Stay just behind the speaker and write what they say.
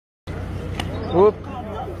Whoop.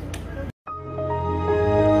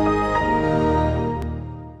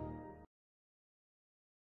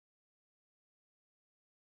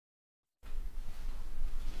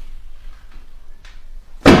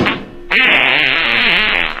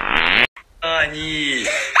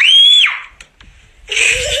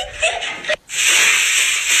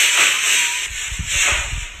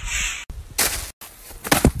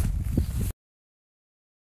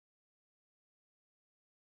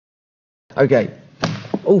 Okay.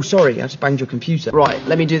 Oh, sorry, I just banged your computer. Right,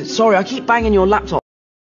 let me do this. Sorry, I keep banging your laptop.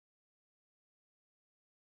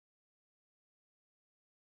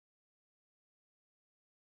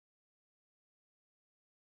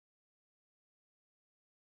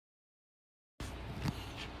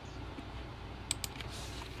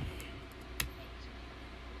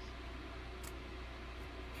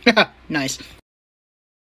 Nice.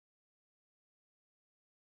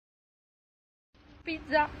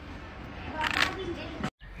 Pizza.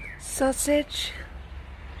 Sausage.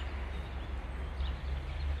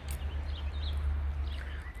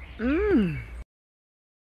 Mmm.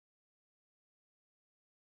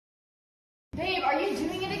 Babe, are you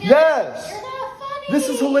doing it again? Yes! You're not funny! This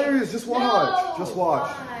is hilarious, just watch. No, Just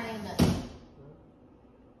watch. fine.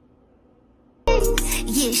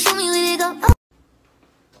 Yeah, show me where to go.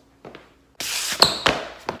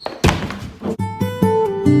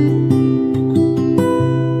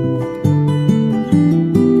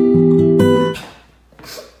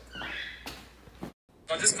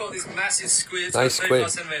 I just got this massive squid. Nice squid.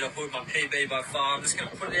 35cm hook, my PB by far. I'm just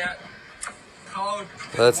gonna put it out cold.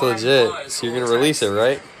 That's legit. So you're gonna release it,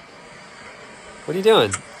 right? What are you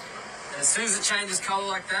doing? And as soon as it changes color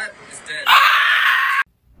like that, it's dead.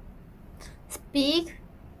 Speak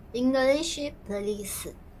English, please.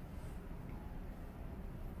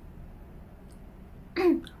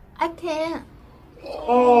 I can.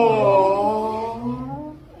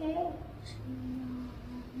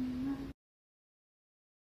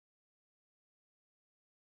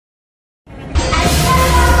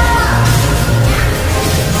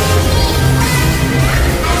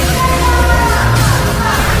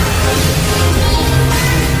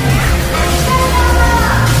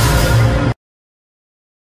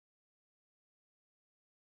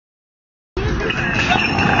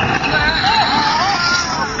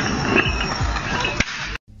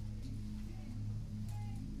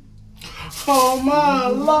 Oh my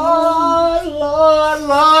Lord, Lord,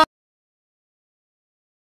 Lord.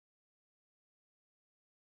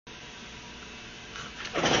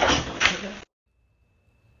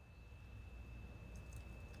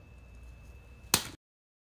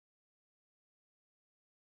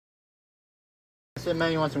 Say,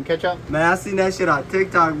 man, you want some ketchup? Man, I seen that shit on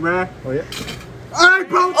TikTok, man. Oh, yeah? Hey,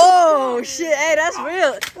 bro! Oh shit! Hey, that's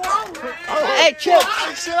real. Hey, chill.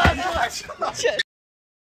 Chill.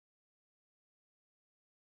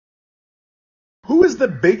 Who is the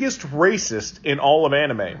biggest racist in all of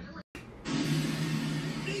anime?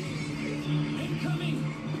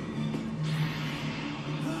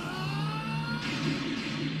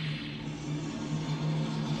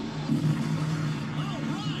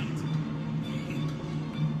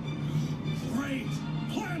 Great!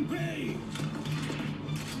 Plan B!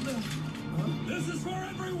 This is for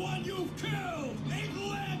everyone you've killed!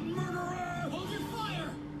 England, murderer! Hold your fire!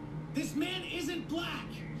 This man isn't black!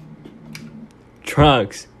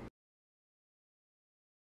 Trunks.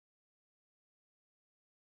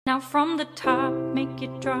 Now from the top, make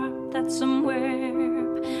it drop. That's somewhere.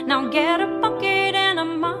 Now get a bucket and a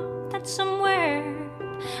mop. That's somewhere.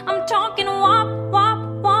 I'm talking wop, wop,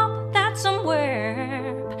 wop. That's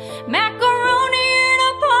somewhere. Macaroni in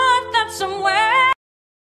a pot. That's somewhere.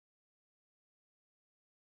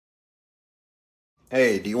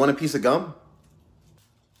 Hey, do you want a piece of gum?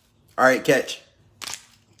 Alright, catch.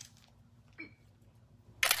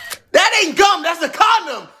 That ain't gum, that's a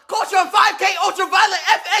condom! Culture 5K ultraviolet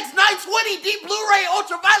FX 920 deep Blu-ray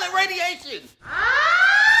ultraviolet radiation!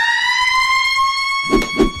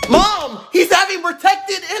 Mom! He's having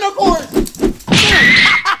protected intercourse!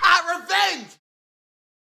 Revenge!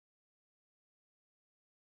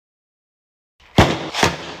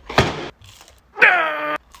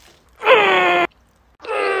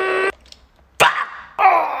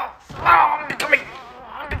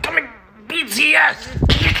 I'm becoming BTS!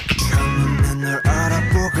 널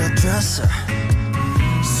알아보게 됐어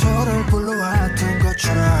서로를 불러왔던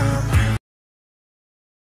것처럼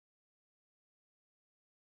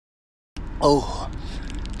Oh.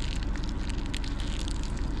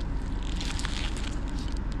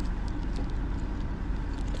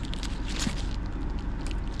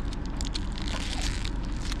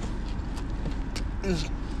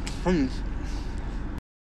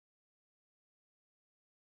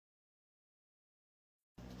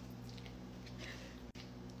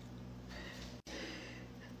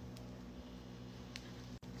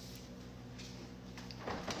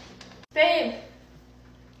 Babe.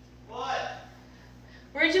 What?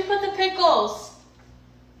 Where'd you put the pickles?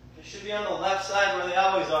 They should be on the left side where they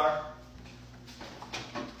always are.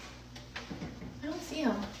 I don't see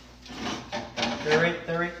them. They're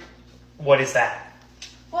right. What is that?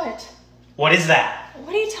 What? What is that?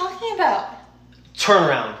 What are you talking about? Turn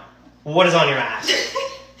around. What is on your ass?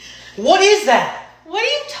 What is that? What are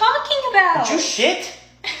you talking about? Did you shit?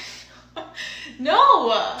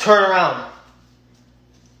 No. Turn around.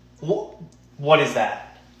 What is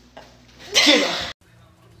that? Get up.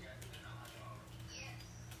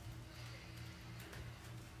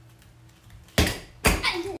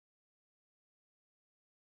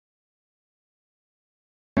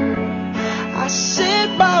 I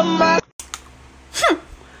sit by my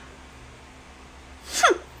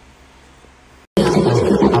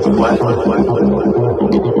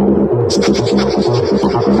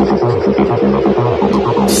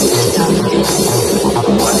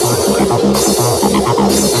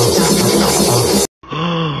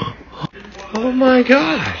Oh my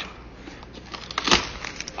god.